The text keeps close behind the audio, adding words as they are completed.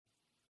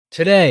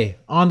Today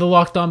on the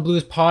Locked On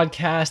Blues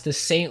podcast, the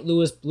St.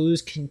 Louis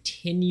Blues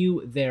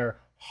continue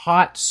their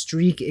hot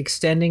streak,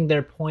 extending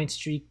their point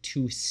streak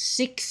to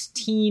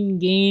 16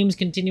 games,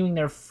 continuing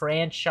their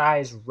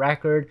franchise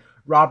record.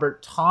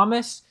 Robert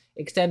Thomas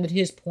extended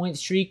his point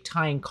streak,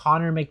 tying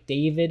Connor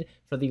McDavid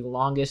for the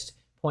longest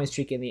point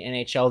streak in the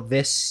NHL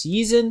this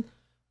season.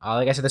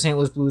 Like I said, the St.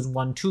 Louis Blues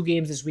won 2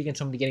 games this weekend,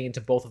 so I'm going to be getting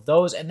into both of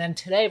those. And then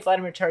today,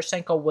 Vladimir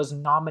Tarasenko was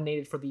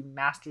nominated for the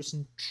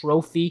Masterton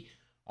Trophy,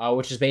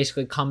 which is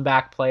basically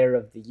comeback player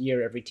of the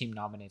year. Every team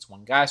nominates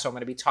one guy, so I'm going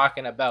to be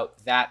talking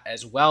about that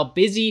as well.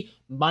 Busy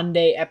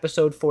Monday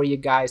episode for you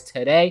guys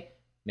today.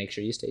 Make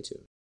sure you stay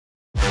tuned.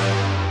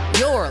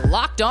 You're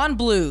Locked On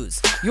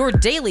Blues, your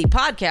daily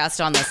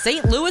podcast on the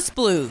St. Louis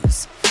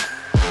Blues.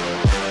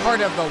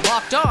 Part of the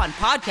Locked On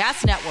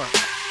Podcast Network,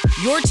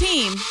 your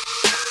team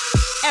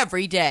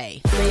every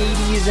day.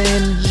 Ladies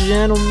and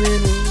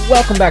gentlemen,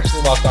 welcome back to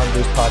the Locked On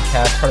Blues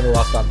podcast, part of the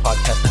Locked On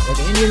Podcast Network,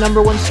 and your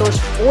number one source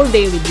for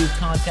daily Blues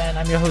content.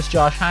 I'm your host,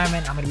 Josh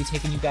Hyman. I'm going to be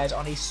taking you guys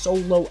on a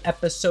solo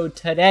episode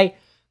today.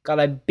 Got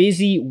a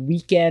busy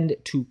weekend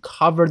to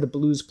cover. The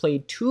Blues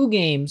played 2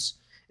 games,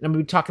 and I'm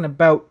going to be talking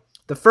about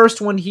the first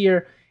one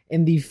here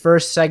in the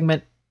first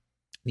segment,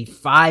 the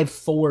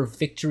 5-4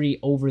 victory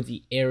over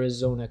the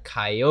Arizona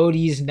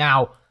Coyotes.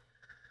 Now,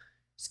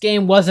 this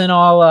game wasn't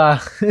all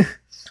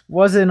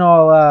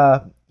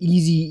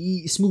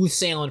easy, smooth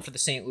sailing for the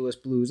St. Louis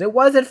Blues. It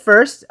was at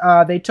first.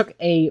 They took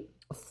a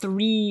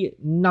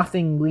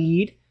 3-0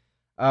 lead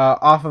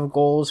off of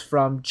goals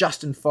from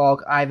Justin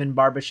Falk, Ivan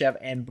Barbashev,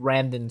 and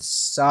Brandon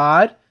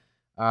Saad.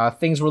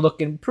 Things were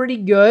looking pretty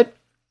good.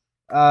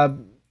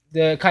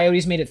 The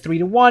Coyotes made it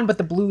 3-1, but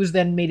the Blues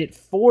then made it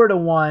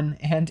 4-1.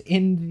 And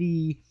in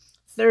the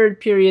third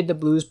period, the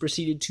Blues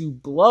proceeded to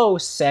blow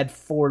said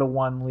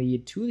 4-1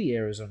 lead to the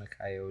Arizona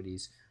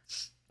Coyotes,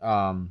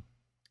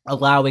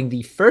 allowing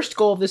the first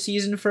goal of the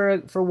season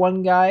for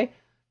one guy,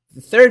 the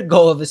third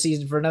goal of the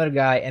season for another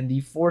guy, and the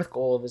fourth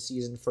goal of the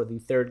season for the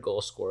third goal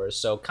scorer.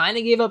 So kind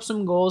of gave up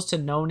some goals to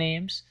no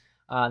names.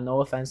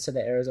 No offense to the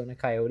Arizona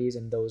Coyotes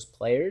and those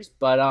players,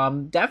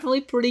 but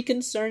definitely pretty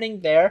concerning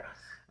there.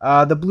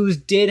 The Blues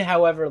did,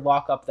 however,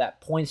 lock up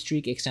that point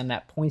streak, extend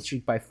that point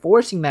streak by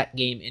forcing that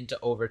game into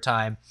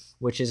overtime,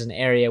 which is an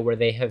area where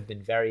they have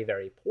been very,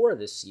 very poor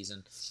this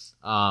season.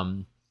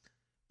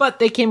 But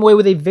they came away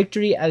with a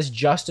victory as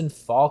Justin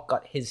Falk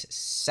got his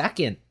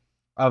second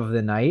of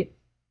the night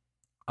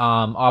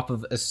off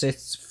of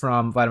assists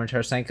from Vladimir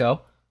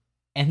Tarasenko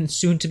and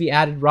soon to be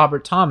added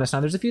Robert Thomas. Now,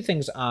 there's a few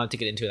things to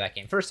get into that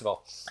game. First of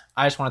all,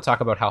 I just want to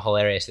talk about how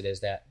hilarious it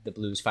is that the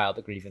Blues filed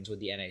a grievance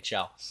with the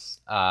NHL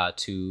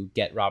to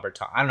get Robert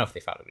Thomas. I don't know if they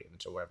filed a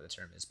grievance or whatever the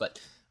term is, but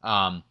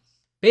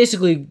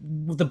basically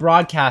the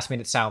broadcast made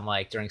it sound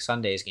like during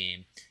Sunday's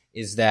game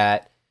is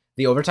that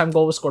the overtime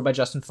goal was scored by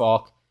Justin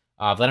Falk.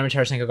 Vladimir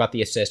Tarasenko got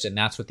the assist, and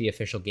that's what the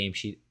official game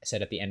sheet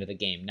said at the end of the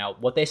game. Now,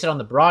 what they said on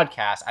the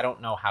broadcast, I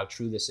don't know how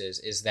true this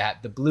is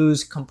that the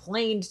Blues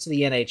complained to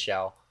the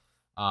NHL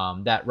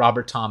that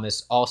Robert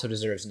Thomas also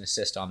deserves an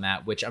assist on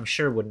that, which I'm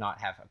sure would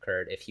not have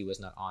occurred if he was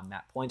not on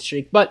that point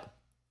streak. But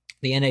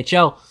the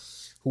NHL,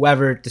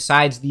 whoever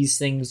decides these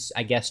things,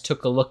 I guess,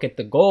 took a look at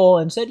the goal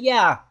and said,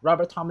 yeah,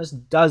 Robert Thomas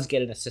does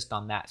get an assist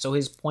on that. So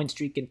his point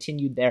streak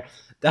continued there.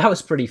 That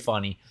was pretty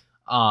funny.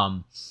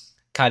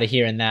 Kind of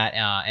hearing that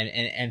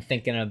and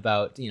thinking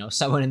about,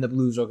 someone in the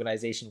Blues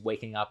organization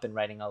waking up and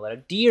writing a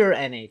letter. Dear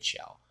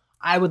NHL,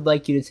 I would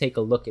like you to take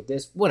a look at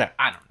this. Whatever,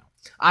 I don't know.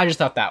 I just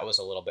thought that was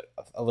a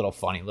little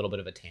funny, a little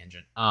bit of a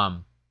tangent.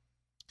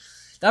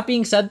 That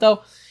being said,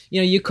 though,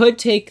 you could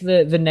take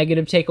the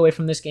negative takeaway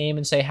from this game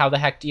and say, how the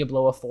heck do you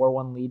blow a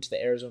 4-1 lead to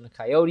the Arizona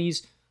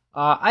Coyotes?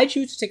 I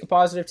choose to take a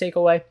positive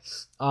takeaway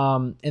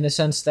in the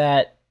sense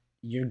that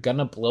you're going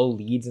to blow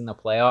leads in the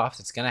playoffs.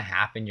 It's going to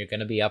happen. You're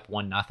going to be up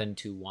 1-0,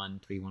 2-1,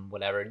 3-1,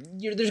 whatever.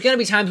 There's going to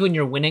be times when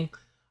you're winning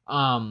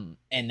and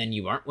then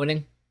you aren't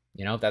winning.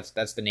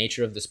 That's the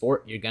nature of the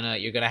sport. You're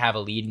gonna have a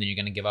lead and then you're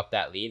gonna give up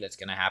that lead. That's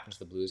gonna happen to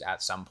the Blues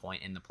at some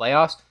point in the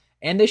playoffs.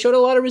 And they showed a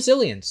lot of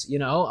resilience.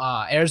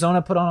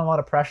 Arizona put on a lot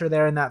of pressure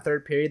there in that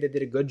third period. They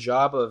did a good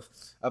job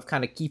of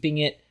kind of keeping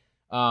it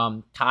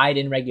tied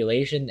in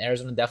regulation.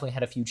 Arizona definitely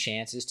had a few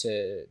chances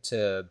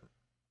to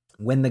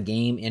win the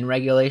game in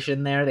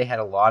regulation there. They had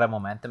a lot of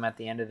momentum at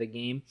the end of the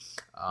game.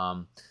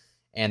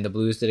 And the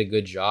Blues did a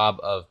good job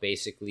of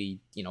basically,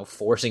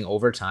 forcing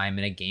overtime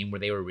in a game where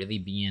they were really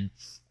being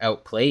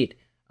outplayed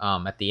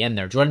at the end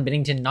there. Jordan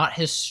Binnington, not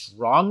his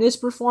strongest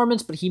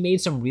performance, but he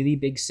made some really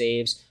big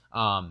saves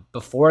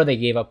before they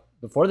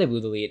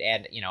blew the lead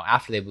and,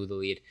 after they blew the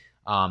lead.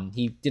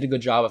 He did a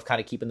good job of kind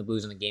of keeping the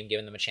Blues in the game,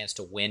 giving them a chance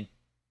to win.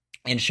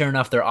 And sure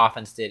enough, their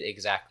offense did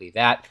exactly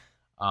that.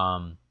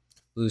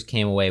 Blues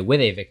came away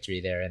with a victory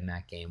there in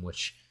that game,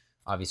 which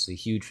obviously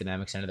huge for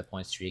them, extended the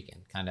point streak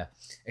and kind of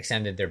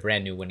extended their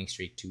brand new winning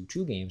streak to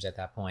 2 games at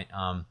that point.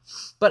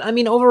 But I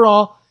mean,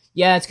 overall,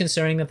 yeah, it's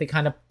concerning that they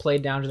kind of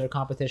played down to their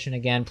competition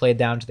again, played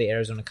down to the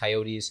Arizona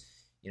Coyotes.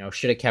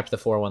 Should have kept the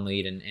 4-1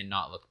 lead and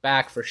not looked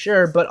back for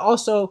sure. But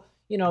also,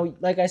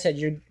 like I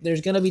said,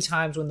 there's going to be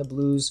times when the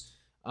Blues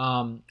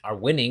are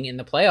winning in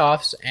the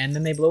playoffs, and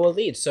then they blow a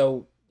lead.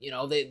 So,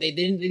 they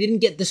didn't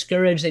get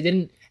discouraged. They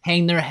didn't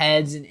hang their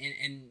heads and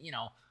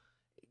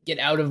get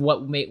out of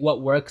what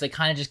works. They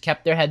kind of just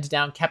kept their heads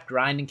down, kept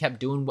grinding, kept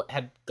doing what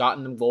had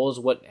gotten them goals,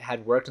 what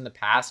had worked in the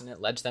past, and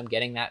it led to them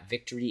getting that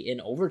victory in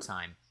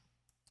overtime.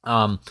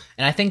 And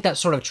I think that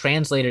sort of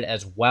translated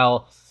as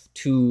well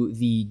to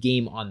the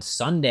game on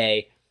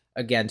Sunday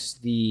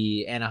against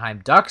the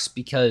Anaheim Ducks,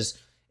 because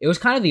it was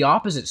kind of the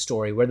opposite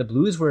story, where the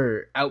Blues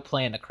were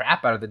outplaying the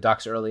crap out of the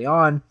Ducks early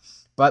on,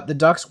 but the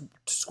Ducks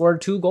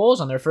scored 2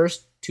 goals on their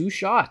first 2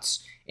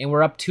 shots, and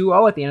we're up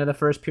 2-0 at the end of the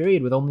first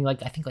period with only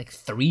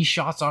 3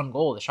 shots on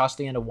goal. The shots at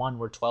the end of one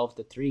were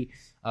 12-3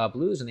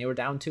 Blues, and they were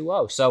down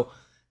 2-0. So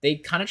they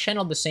kind of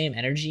channeled the same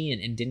energy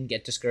and didn't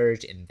get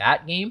discouraged in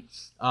that game.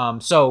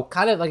 So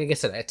kind of, like I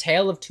said, a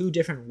tale of 2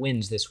 different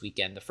wins this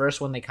weekend. The first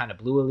one, they kind of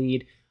blew a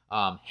lead,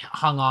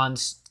 hung on,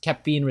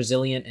 kept being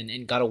resilient,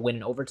 and got a win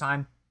in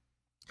overtime.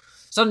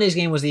 Sunday's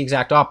game was the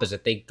exact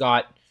opposite. They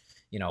got,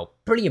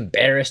 pretty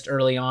embarrassed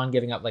early on,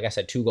 giving up, like I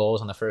said, 2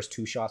 goals on the first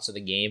 2 shots of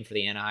the game for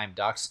the Anaheim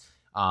Ducks.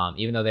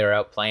 Even though they were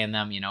outplaying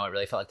them, it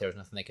really felt like there was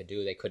nothing they could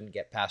do. They couldn't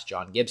get past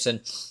John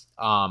Gibson.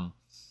 And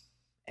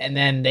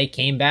then they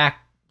came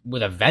back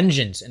with a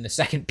vengeance in the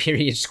second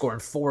period, scoring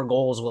 4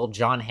 goals while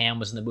John Hamm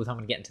was in the booth. I'm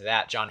going to get into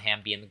that. John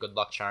Hamm being the good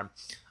luck charm,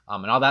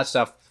 and all that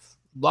stuff.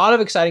 A lot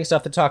of exciting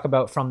stuff to talk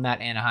about from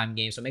that Anaheim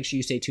game, so make sure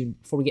you stay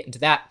tuned. Before we get into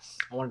that,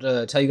 I wanted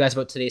to tell you guys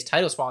about today's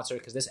title sponsor,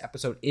 because this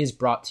episode is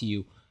brought to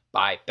you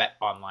by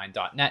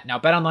BetOnline.net. Now,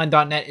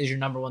 BetOnline.net is your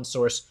number one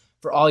source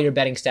for all your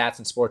betting stats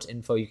and sports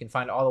info. You can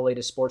find all the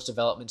latest sports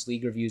developments,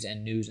 league reviews,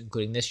 and news,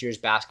 including this year's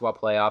basketball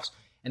playoffs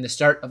and the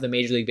start of the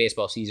Major League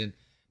Baseball season.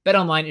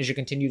 BetOnline is your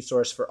continued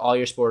source for all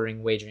your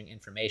sporting wagering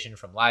information,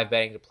 from live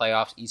betting to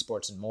playoffs,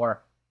 esports, and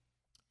more.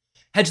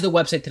 Head to the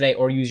website today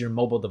or use your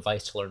mobile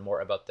device to learn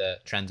more about the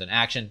trends in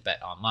action.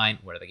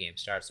 BetOnline, where the game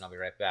starts, and I'll be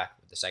right back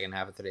with the second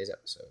half of today's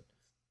episode.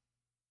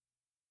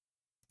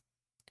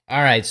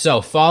 All right,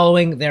 so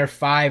following their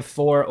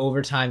 5-4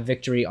 overtime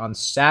victory on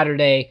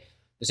Saturday,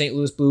 the St.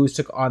 Louis Blues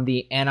took on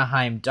the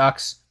Anaheim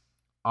Ducks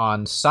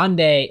on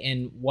Sunday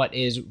in what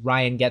is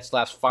Ryan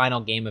Getzlaf's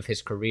final game of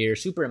his career.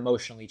 Super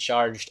emotionally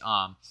charged.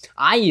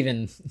 I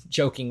even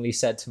jokingly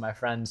said to my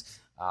friends,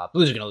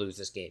 Blues are going to lose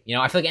this game.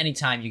 I feel like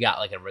anytime you got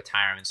like a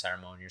retirement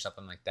ceremony or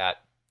something like that,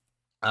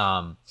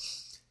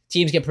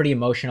 teams get pretty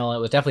emotional. It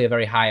was definitely a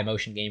very high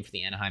emotion game for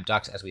the Anaheim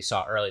Ducks. As we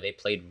saw early, they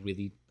played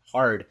really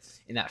hard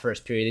in that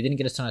first period. They didn't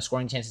get a ton of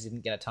scoring chances,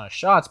 didn't get a ton of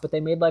shots, but they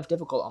made life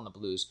difficult on the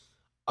Blues,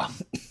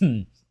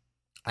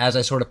 as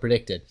I sort of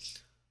predicted.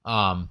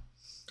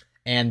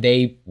 And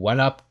they went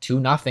up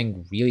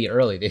 2-0 really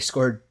early. They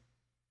scored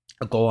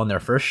a goal on their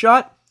first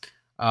shot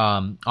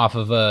off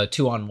of a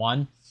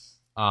 2-on-1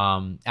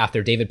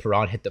 after David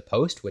Perron hit the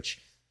post, which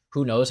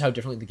who knows how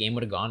differently the game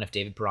would have gone if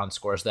David Perron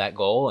scores that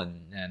goal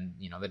and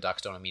the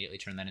Ducks don't immediately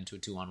turn that into a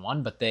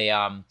 2-on-1. But they,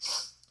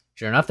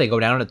 sure enough, they go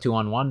down to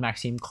 2-on-1.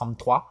 Maxime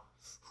Comtois,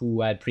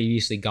 who had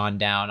previously gone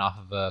down off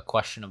of a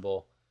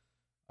questionable,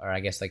 or I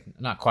guess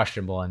not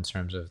questionable in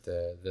terms of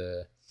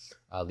the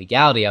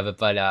legality of it,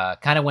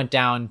 but kind of went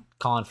down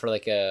calling for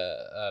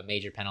a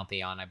major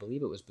penalty on, I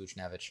believe it was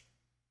Buchnevich.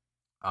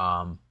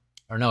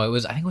 Or no, I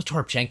think it was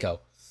Toropchenko.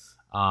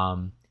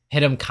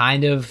 Hit him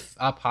kind of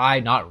up high,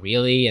 not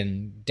really,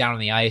 and down on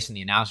the ice, and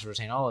the announcers were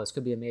saying, oh, this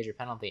could be a major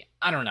penalty.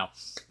 I don't know.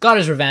 Got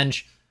his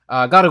revenge.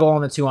 Got a goal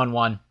on the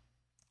 2-on-1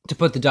 to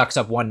put the Ducks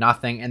up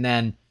 1-0, and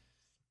then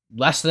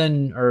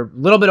a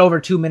little bit over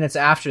 2 minutes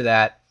after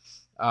that,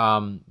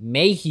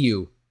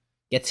 Mayhew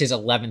gets his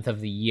 11th of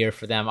the year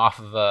for them off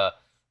of a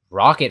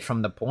rocket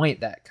from the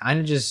point that kind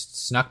of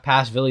just snuck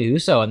past Ville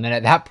Husso. And then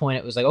at that point,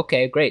 it was like,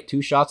 okay, great.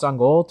 2 shots on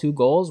goal, 2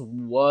 goals.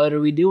 What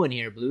are we doing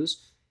here,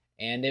 Blues?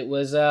 And it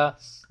was a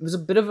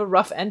bit of a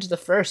rough end to the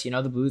first.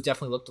 The Blues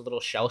definitely looked a little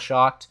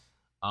shell-shocked.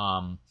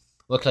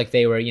 Looked like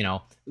they were,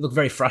 looked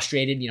very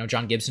frustrated.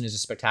 John Gibson is a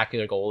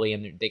spectacular goalie,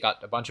 and they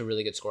got a bunch of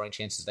really good scoring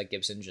chances that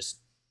Gibson just,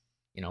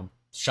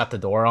 shut the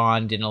door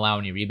on, didn't allow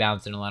any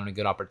rebounds, didn't allow any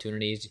good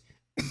opportunities.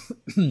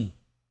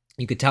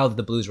 You could tell that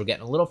the Blues were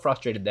getting a little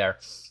frustrated there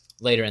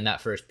later in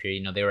that first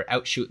period. They were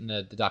out shooting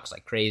the Ducks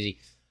like crazy,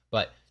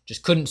 but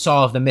just couldn't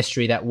solve the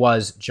mystery that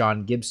was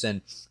John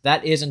Gibson.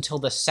 That is until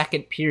the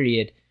second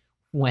period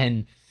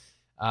when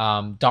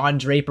Don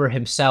Draper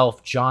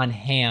himself, John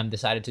Hamm,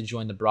 decided to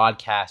join the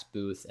broadcast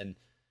booth and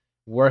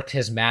worked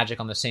his magic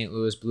on the St.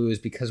 Louis Blues,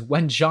 because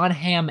when John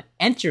Hamm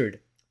entered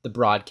the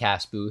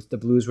broadcast booth, the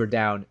Blues were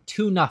down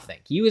 2-0.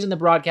 He was in the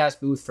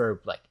broadcast booth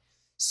for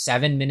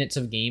 7 minutes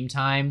of game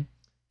time,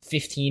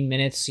 15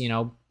 minutes,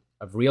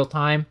 of real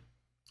time.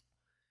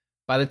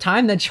 By the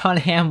time that John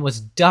Hamm was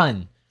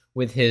done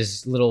with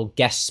his little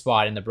guest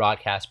spot in the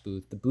broadcast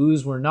booth, the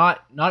Blues were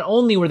not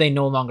only were they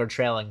no longer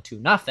trailing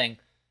 2-0,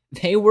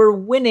 they were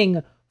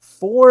winning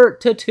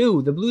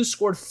 4-2. The Blues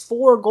scored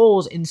 4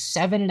 goals in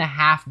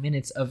 7.5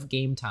 minutes of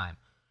game time.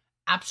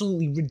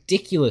 Absolutely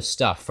ridiculous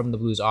stuff from the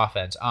Blues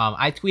offense.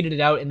 I tweeted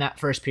it out in that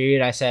first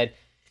period. I said,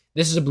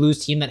 this is a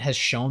Blues team that has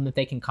shown that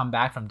they can come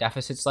back from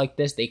deficits like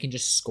this. They can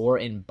just score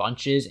in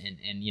bunches and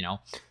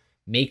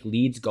make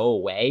leads go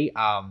away.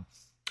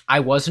 I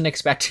wasn't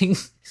expecting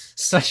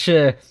such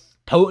a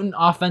potent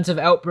offensive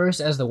outburst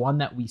as the one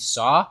that we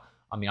saw.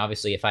 I mean,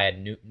 obviously, if I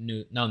had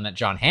known that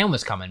Jon Hamm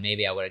was coming,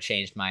 maybe I would have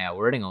changed my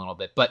wording a little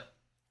bit. But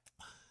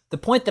the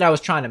point that I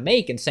was trying to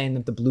make in saying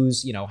that the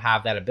Blues,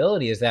 have that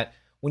ability is that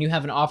when you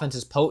have an offense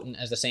as potent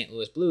as the St.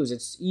 Louis Blues,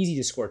 it's easy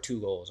to score 2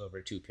 goals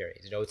over 2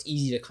 periods. It's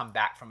easy to come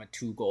back from a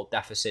 2-goal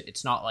deficit.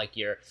 It's not like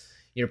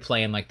you're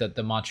playing like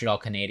the Montreal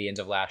Canadiens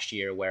of last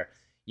year where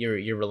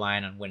you're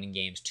relying on winning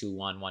games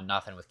 2-1,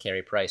 1-0 with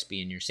Carey Price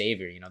being your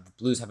savior. The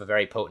Blues have a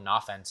very potent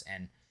offense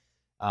and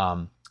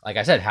like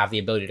I said, have the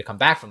ability to come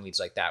back from leads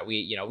like that.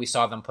 We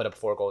saw them put up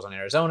 4 goals on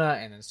Arizona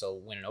and then still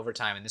win in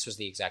overtime, and this was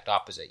the exact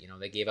opposite.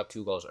 They gave up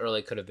 2 goals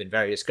early, could have been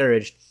very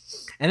discouraged,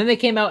 and then they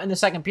came out in the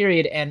second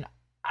period, and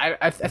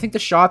I think the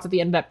shots at the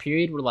end of that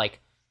period were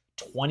like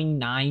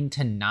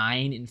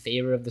 29-9 in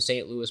favor of the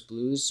St. Louis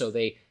Blues. So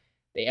they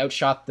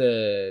outshot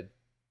the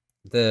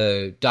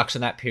Ducks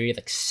in that period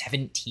like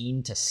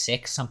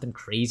 17-6, something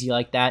crazy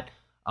like that.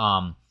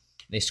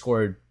 They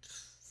scored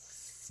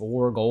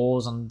 4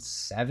 goals on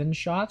 7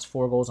 shots,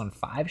 4 goals on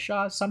 5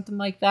 shots, something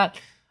like that.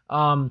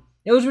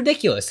 It was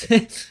ridiculous.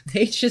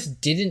 They just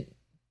didn't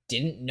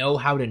know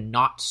how to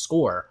not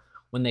score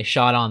when they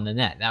shot on the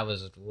net. That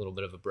was a little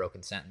bit of a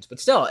broken sentence, but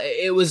still,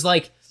 it was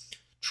like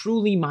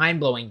truly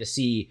mind-blowing to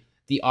see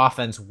the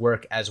offense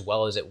work as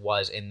well as it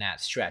was in that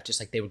stretch. Just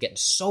like they were getting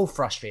so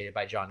frustrated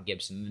by John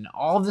Gibson, and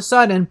all of a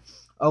sudden,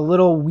 a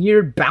little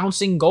weird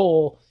bouncing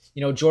goal.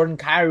 Jordan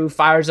Kyrou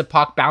fires a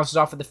puck, bounces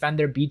off a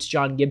defender, beats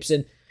John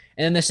Gibson,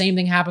 and then the same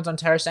thing happens on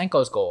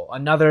Tarasenko's goal.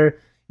 Another,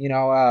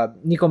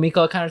 Nico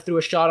Mikkola kind of threw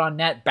a shot on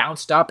net,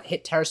 bounced up,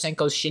 hit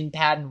Tarasenko's shin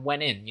pad, and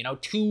went in.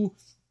 2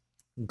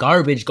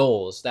 garbage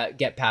goals that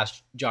get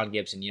past John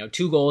Gibson.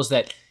 2 goals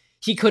that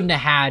he couldn't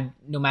have had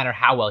no matter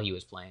how well he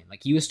was playing.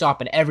 Like, he was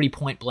stopping every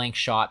point-blank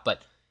shot,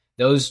 but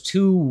those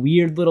 2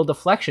 weird little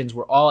deflections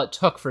were all it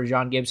took for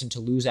John Gibson to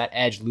lose that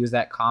edge, lose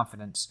that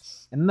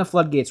confidence, and then the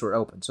floodgates were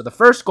open. So the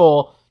first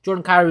goal,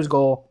 Jordan Kyrou's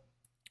goal,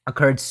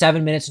 occurred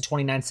 7 minutes and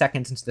 29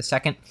 seconds into the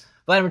second.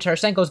 Vladimir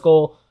Tarasenko's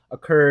goal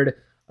occurred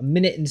 1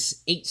 minute and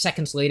 8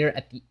 seconds later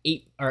at the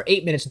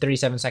 8 minutes and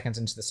 37 seconds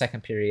into the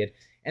second period.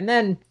 And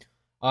then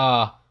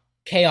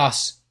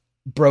chaos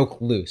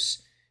broke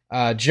loose.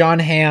 Jon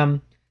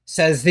Hamm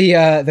says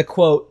the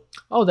quote,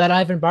 "Oh, that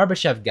Ivan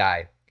Barbashev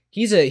guy.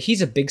 He's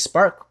a big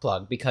spark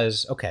plug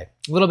because, okay,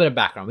 a little bit of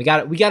background. We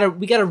got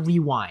to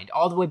rewind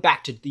all the way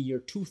back to the year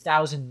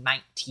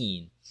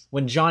 2019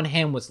 when Jon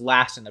Hamm was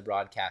last in the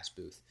broadcast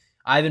booth.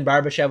 Ivan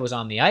Barbashev was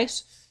on the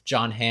ice.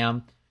 Jon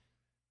Hamm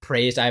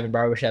praised Ivan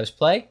Barbashev's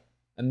play.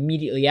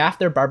 Immediately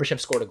after, Barbashev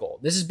scored a goal.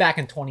 This is back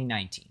in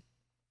 2019.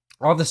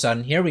 All of a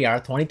sudden, here we are,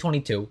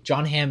 2022.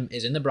 Jon Hamm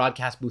is in the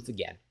broadcast booth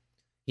again.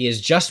 He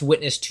has just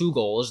witnessed 2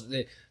 goals.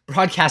 The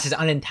broadcast is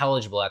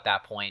unintelligible at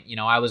that point.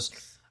 I was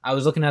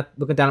looking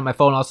down at my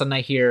phone. All of a sudden,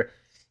 I hear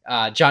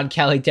John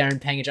Kelly,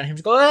 Darren Pang, and Jon Hamm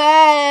just go,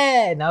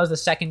 "Hey!" And that was the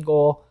second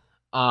goal.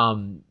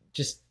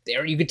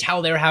 You could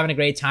tell they were having a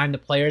great time. The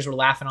players were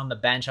laughing on the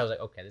bench. I was like,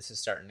 okay, this is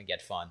starting to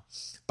get fun.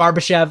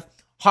 Barbashev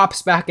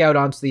hops back out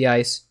onto the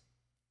ice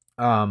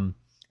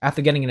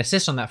after getting an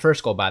assist on that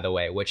first goal, by the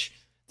way, which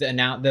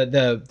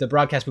the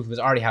broadcast booth was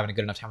already having a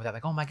good enough time with that.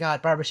 Like, oh my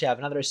God, Barbashev,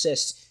 another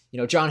assist.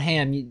 Jon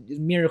Hamm,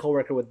 miracle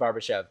worker with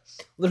Barbashev.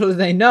 Little do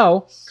they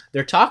know,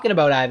 they're talking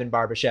about Ivan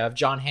Barbashev.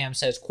 Jon Hamm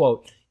says,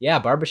 quote,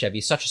 "Yeah, Barbashev,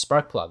 he's such a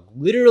spark plug."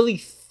 Literally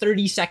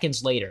 30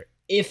 seconds later,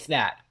 if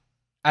that,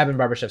 Ivan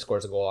Barbashev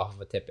scores a goal off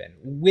of a tip-in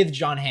with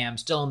Jon Hamm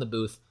still in the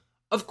booth,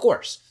 of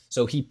course.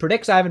 So he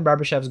predicts Ivan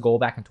Barbashev's goal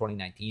back in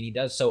 2019. He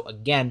does so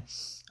again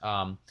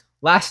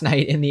last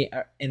night in the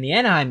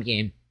Anaheim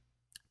game.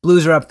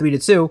 Blues are up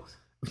 3-2,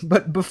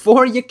 but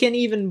before you can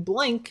even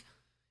blink,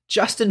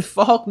 Justin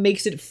Falk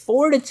makes it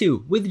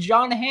 4-2 with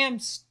Jon Hamm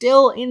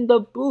still in the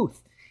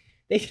booth.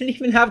 They didn't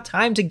even have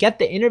time to get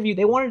the interview.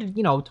 They wanted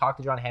to, talk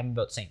to Jon Hamm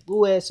about St.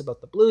 Louis,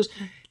 about the Blues.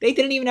 They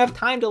didn't even have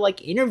time to,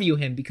 interview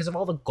him because of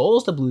all the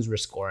goals the Blues were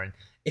scoring.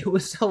 It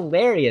was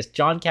hilarious.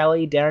 John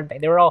Kelly, Darren,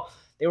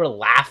 they were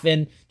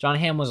laughing. Jon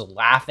Hamm was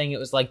laughing. It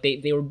was like they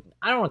were,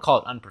 I don't want to call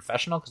it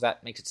unprofessional because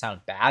that makes it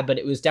sound bad, but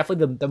it was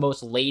definitely the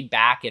most laid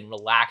back and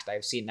relaxed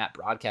I've seen that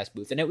broadcast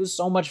booth. And it was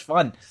so much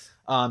fun.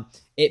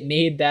 It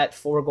made that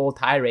 4-goal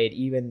tirade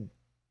even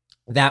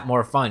that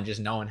more fun, just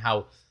knowing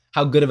how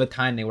good of a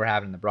time they were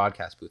having in the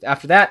broadcast booth.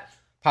 After that,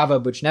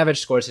 Pavel Buchnevich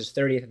scores his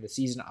 30th of the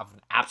season off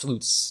an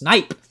absolute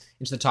snipe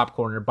into the top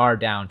corner, bar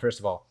down. First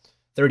of all,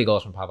 30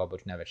 goals from Pavel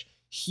Buchnevich.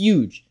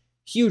 Huge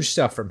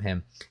stuff from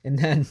him. And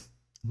then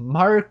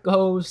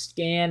Marco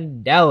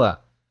Scandella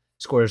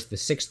scores the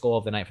 6th goal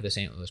of the night for the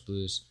St. Louis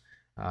Blues.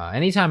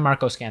 Anytime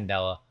Marco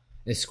Scandella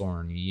is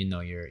scoring, you know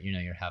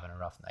you're having a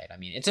rough night. I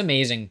mean, it's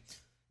amazing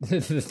the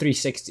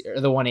 360 or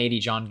the 180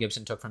 John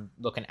Gibson took from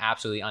looking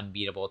absolutely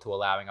unbeatable to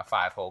allowing a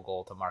 5-hole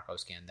goal to Marco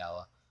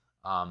Scandella.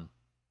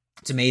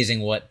 It's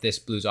amazing what this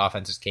Blues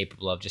offense is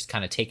capable of, just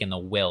kind of taking the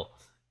will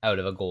out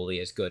of a goalie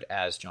as good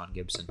as John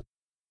Gibson.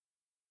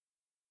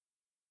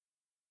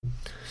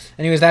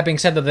 Anyways, that being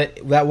said, though,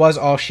 that was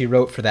all she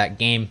wrote for that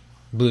game.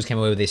 Blues came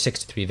away with a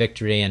 6-3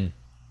 victory. And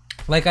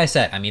like I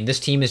said, I mean, this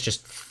team is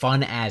just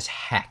fun as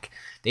heck.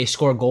 They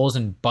score goals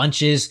in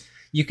bunches.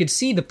 You could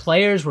see the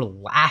players were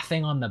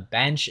laughing on the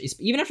bench.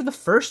 Even after the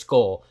first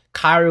goal,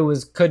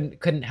 Kyrou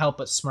couldn't help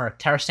but smirk.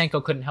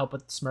 Tarasenko couldn't help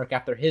but smirk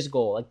after his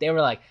goal. Like, they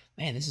were like,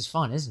 man, this is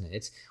fun, isn't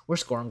it? We're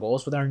scoring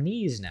goals with our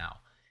knees now.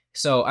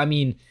 So, I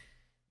mean,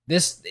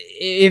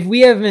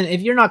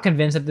 if you're not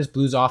convinced that this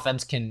Blues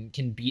offense can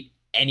beat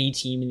any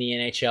team in the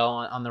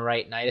NHL on the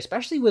right night,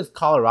 especially with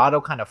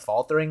Colorado kind of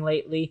faltering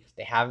lately,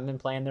 they haven't been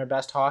playing their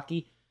best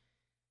hockey.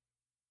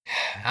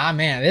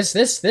 Man,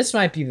 this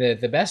might be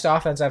the best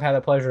offense I've had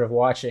the pleasure of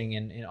watching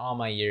in all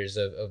my years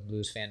of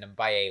Blues fandom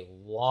by a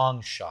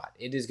long shot.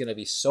 It is going to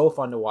be so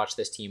fun to watch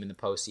this team in the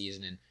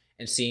postseason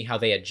and seeing how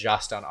they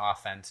adjust on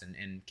offense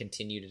and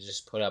continue to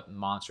just put up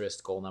monstrous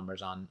goal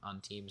numbers on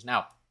teams.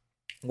 Now,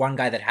 one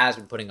guy that has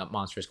been putting up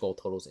monstrous goal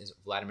totals is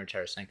Vladimir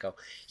Tarasenko.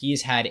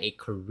 He's had a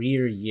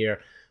career year,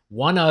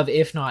 one of,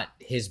 if not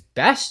his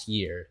best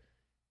year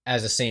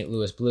as a St.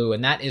 Louis Blue,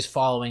 and that is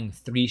following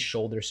 3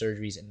 shoulder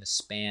surgeries in the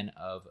span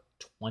of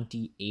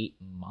 28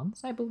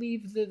 months, I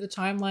believe the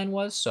timeline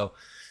was. So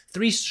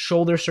 3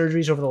 shoulder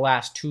surgeries over the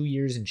last 2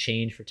 years and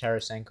change for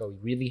Tarasenko. He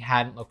really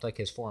hadn't looked like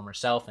his former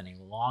self in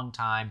a long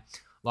time.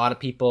 A lot of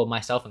people,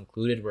 myself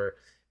included, were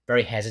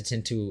very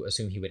hesitant to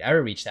assume he would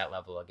ever reach that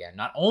level again.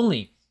 Not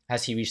only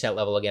has he reached that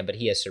level again, but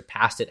he has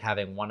surpassed it,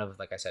 having one of,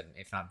 like I said,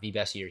 if not the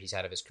best year he's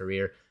had of his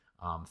career.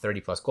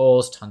 30-plus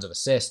goals, tons of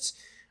assists.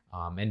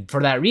 And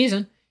for that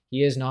reason,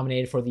 he is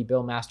nominated for the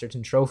Bill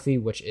Masterton Trophy,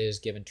 which is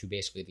given to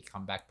basically the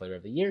Comeback Player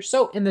of the Year.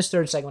 So in this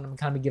third segment, I'm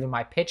kind of giving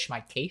my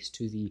case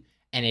to the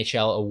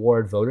NHL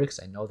award voter, because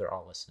I know they're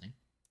all listening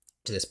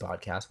to this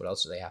podcast. What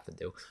else do they have to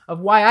do? Of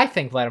why I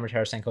think Vladimir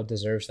Tarasenko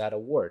deserves that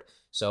award.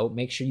 So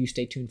make sure you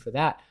stay tuned for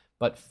that.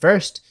 But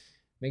first,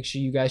 make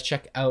sure you guys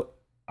check out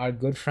our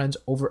good friends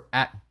over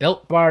at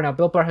Built Bar. Now,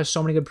 Built Bar has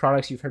so many good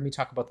products. You've heard me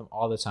talk about them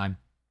all the time.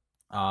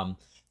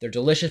 They're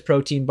delicious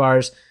protein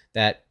bars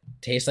that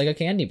taste like a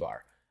candy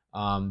bar.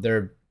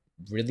 They're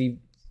really,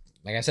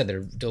 like I said,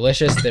 they're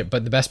delicious.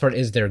 But the best part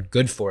is they're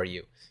good for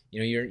you. You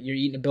know, you're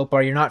eating a Built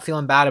Bar, you're not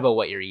feeling bad about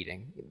what you're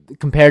eating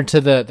compared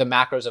to the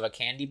macros of a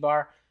candy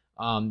bar.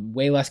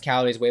 Way less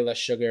calories, way less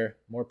sugar,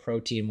 more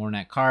protein, more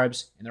net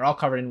carbs, and they're all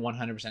covered in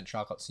 100%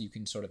 chocolate, so you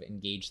can sort of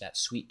engage that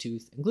sweet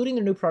tooth, including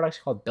their new products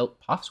called Built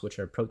Puffs, which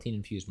are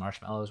protein-infused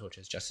marshmallows, which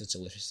is just as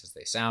delicious as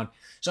they sound.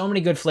 So many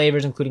good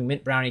flavors, including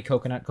mint brownie,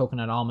 coconut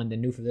almond,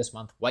 and new for this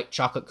month, white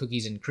chocolate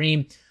cookies and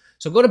cream.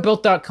 So go to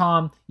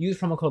Built.com, use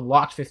promo code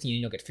LOCKED15,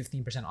 and you'll get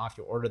 15% off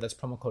your order. That's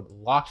promo code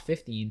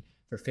LOCKED15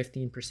 for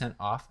 15%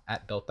 off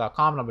at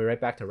Built.com, and I'll be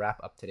right back to wrap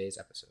up today's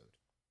episode.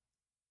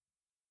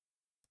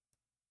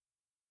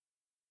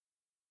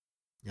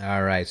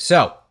 All right,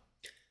 so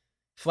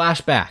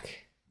flashback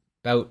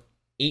about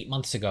 9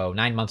 months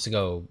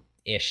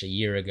ago-ish, a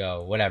year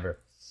ago, whatever.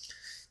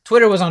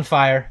 Twitter was on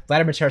fire.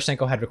 Vladimir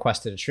Tarasenko had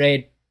requested a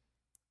trade.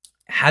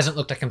 Hasn't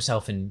looked like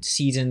himself in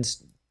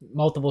seasons,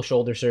 multiple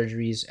shoulder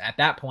surgeries. At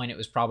that point, it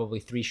was probably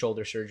 3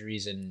 shoulder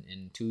surgeries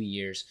in 2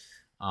 years.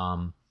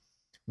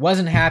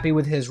 Wasn't happy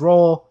with his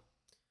role.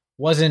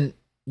 Wasn't,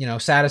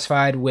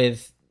 satisfied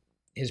with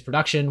his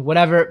production,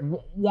 whatever.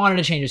 Wanted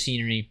to change the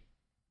scenery.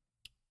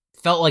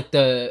 Felt like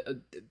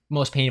the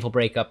most painful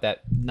breakup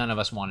that none of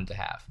us wanted to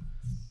have.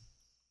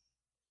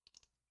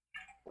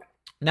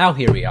 Now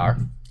here we are.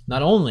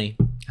 Not only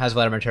has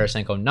Vladimir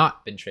Tarasenko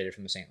not been traded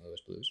from the St. Louis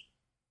Blues,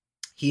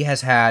 he has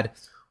had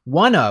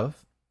one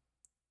of,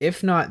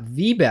 if not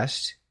the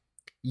best,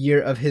 year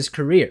of his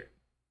career.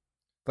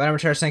 Vladimir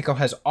Tarasenko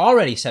has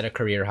already set a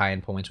career high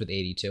in points with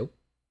 82.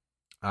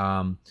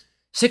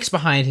 6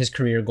 behind his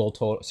career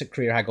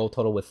high goal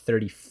total with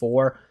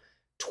 34.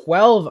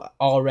 12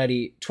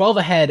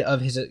 ahead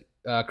of his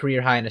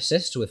career high in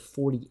assists with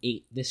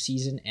 48 this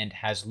season, and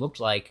has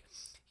looked like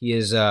he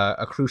is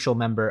a crucial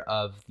member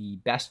of the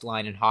best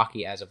line in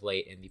hockey as of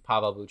late in the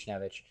Pavel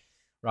Buchnevich,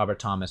 Robert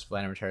Thomas,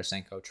 Vladimir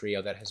Tarasenko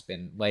trio that has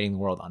been lighting the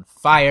world on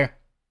fire.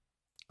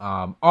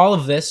 All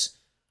of this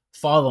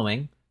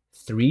following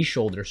 3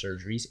 shoulder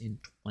surgeries in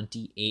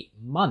 28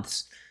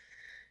 months.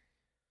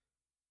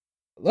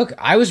 Look,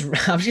 I'm just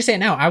going to say it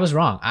now. I was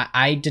wrong.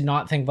 I did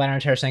not think Vladimir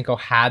Tarasenko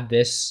had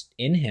this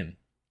in him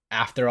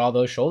after all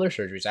those shoulder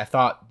surgeries. I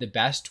thought the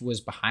best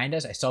was behind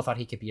us. I still thought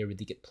he could be a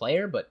really good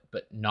player, but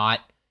not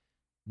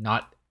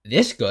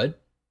this good.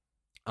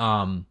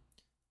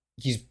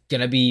 He's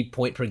going to be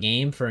point per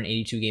game for an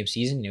 82-game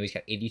season. He's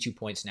got 82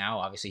 points now.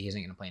 Obviously, he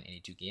isn't going to play in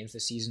 82 games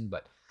this season,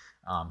 but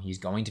he's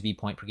going to be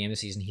point per game this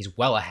season. He's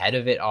well ahead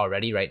of it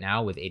already right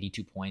now with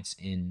 82 points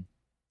in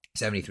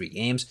 73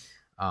 games.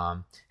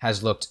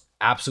 Has looked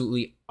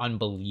absolutely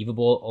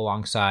unbelievable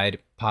alongside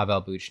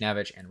Pavel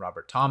Buchnevich and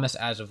Robert Thomas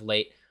as of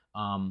late.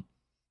 And,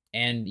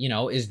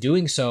 is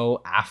doing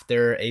so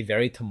after a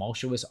very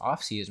tumultuous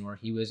offseason where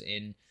he was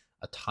in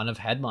a ton of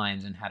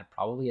headlines and had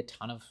probably a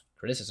ton of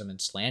criticism and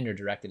slander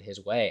directed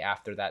his way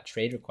after that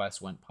trade request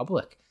went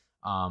public.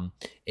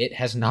 It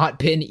has not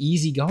been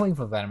easy going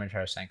for Vladimir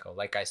Tarasenko.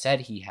 Like I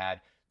said, he had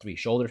 3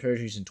 shoulder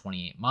surgeries in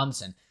 28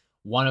 months, and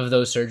One of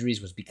those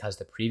surgeries was because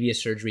the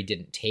previous surgery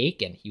didn't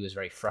take, and he was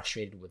very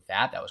frustrated with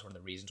that. That was one of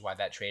the reasons why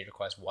that trade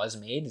request was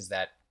made, is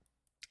that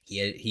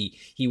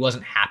he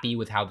wasn't happy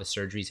with how the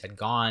surgeries had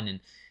gone,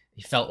 and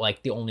he felt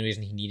like the only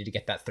reason he needed to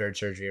get that third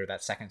surgery or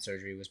that second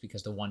surgery was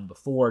because the one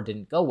before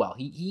didn't go well.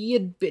 He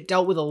had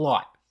dealt with a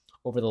lot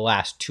over the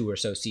last 2 or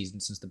so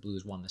seasons since the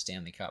Blues won the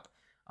Stanley Cup,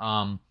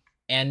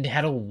 and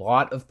had a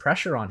lot of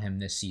pressure on him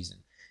this season.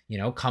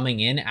 Coming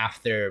in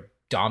after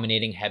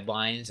dominating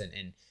headlines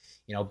and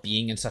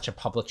being in such a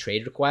public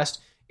trade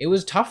request, it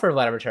was tough for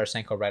Vladimir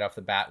Tarasenko right off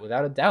the bat,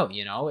 without a doubt.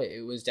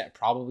 It was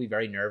probably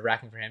very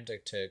nerve-wracking for him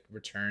to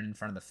return in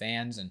front of the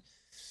fans. And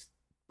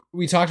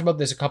we talked about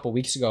this a couple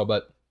weeks ago,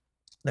 but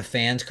the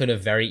fans could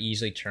have very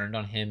easily turned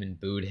on him and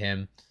booed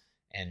him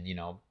and,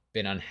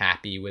 been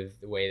unhappy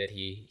with the way that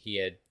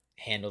he had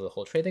handled the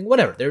whole trade thing.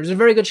 Whatever. There was a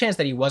very good chance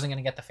that he wasn't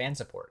going to get the fan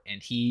support.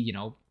 And he,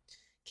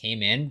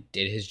 came in,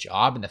 did his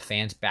job, and the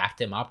fans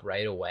backed him up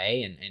right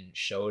away and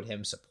showed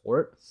him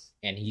support.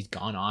 And he's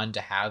gone on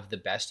to have the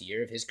best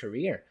year of his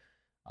career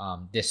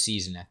this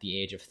season at the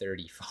age of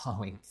 30,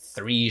 following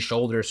 3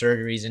 shoulder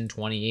surgeries in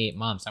 28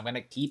 months. I'm going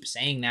to keep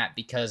saying that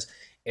because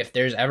if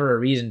there's ever a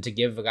reason to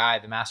give a guy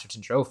the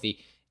Masterton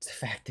Trophy, it's the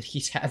fact that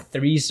he's had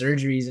 3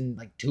 surgeries in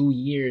like 2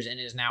 years and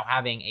is now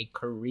having a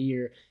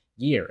career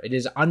year. It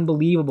is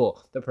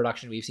unbelievable, the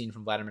production we've seen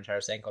from Vladimir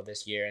Tarasenko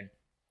this year, and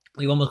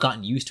we've almost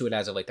gotten used to it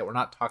as of late that we're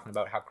not talking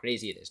about how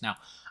crazy it is. Now,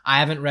 I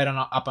haven't read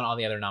up on all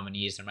the other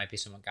nominees. There might be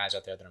some guys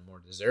out there that are more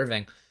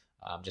deserving,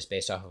 just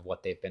based off of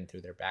what they've been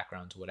through, their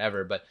backgrounds,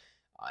 whatever. But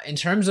in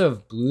terms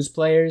of Blues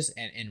players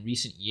and in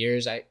recent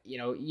years,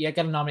 you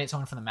got to nominate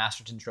someone for the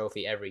Masterton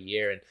Trophy every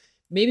year. And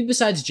maybe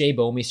besides Jay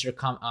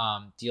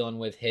Bouwmeester dealing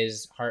with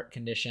his heart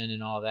condition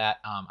and all that,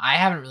 I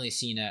haven't really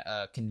seen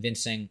a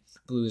convincing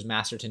Blues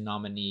Masterton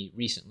nominee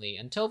recently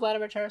until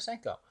Vladimir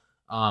Tarasenko.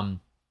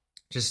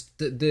 Just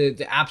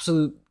the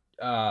absolute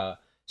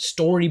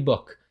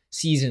storybook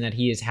season that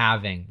he is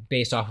having,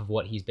 based off of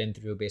what he's been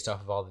through, based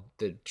off of all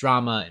the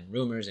drama and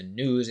rumors and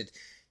news.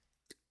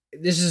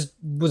 This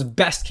was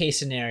best case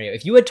scenario.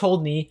 If you had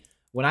told me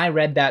when I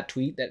read that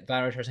tweet that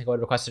Vladimir Tarasenko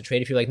had requested a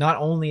trade, if you're like, not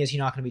only is he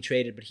not going to be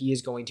traded, but he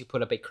is going to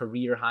put up a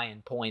career high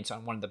in points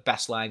on one of the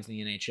best lines in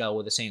the NHL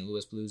with the St.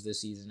 Louis Blues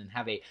this season and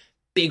have a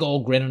big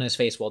old grin on his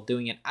face while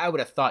doing it, I would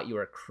have thought you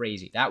were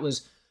crazy. That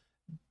was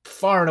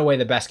far and away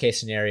the best case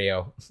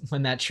scenario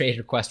when that trade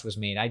request was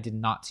made. I did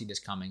not see this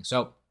coming.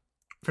 So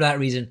for that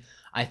reason,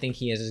 I think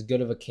he has as good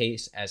of a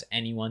case as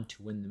anyone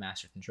to win the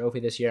Masterton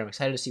Trophy this year. I'm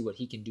excited to see what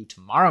he can do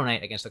tomorrow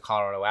night against the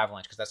Colorado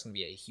Avalanche, because that's going to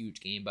be a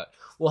huge game. But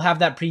we'll have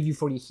that preview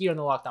for you here on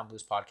the Locked On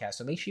Blues podcast.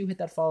 So make sure you hit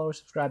that follow or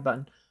subscribe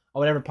button on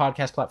whatever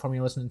podcast platform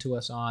you're listening to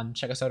us on.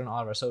 Check us out on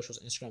all of our socials,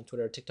 Instagram,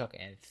 Twitter, TikTok,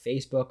 and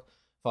Facebook.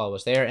 Follow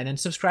us there. And then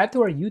subscribe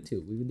to our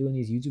YouTube. We've been doing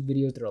these YouTube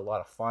videos that are a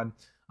lot of fun.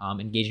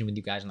 Engaging with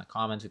you guys in the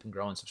comments. We've been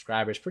growing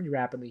subscribers pretty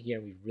rapidly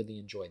here. We've really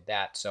enjoyed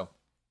that. So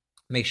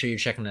make sure you're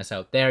checking us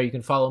out there. You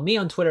can follow me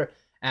on Twitter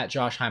at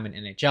Josh Hyman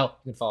NHL.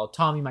 You can follow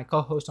Tommy, my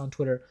co-host, on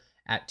Twitter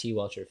at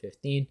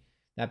TWelcher15.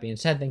 That being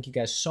said, thank you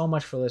guys so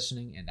much for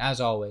listening. And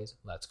as always,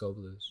 let's go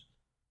Blues.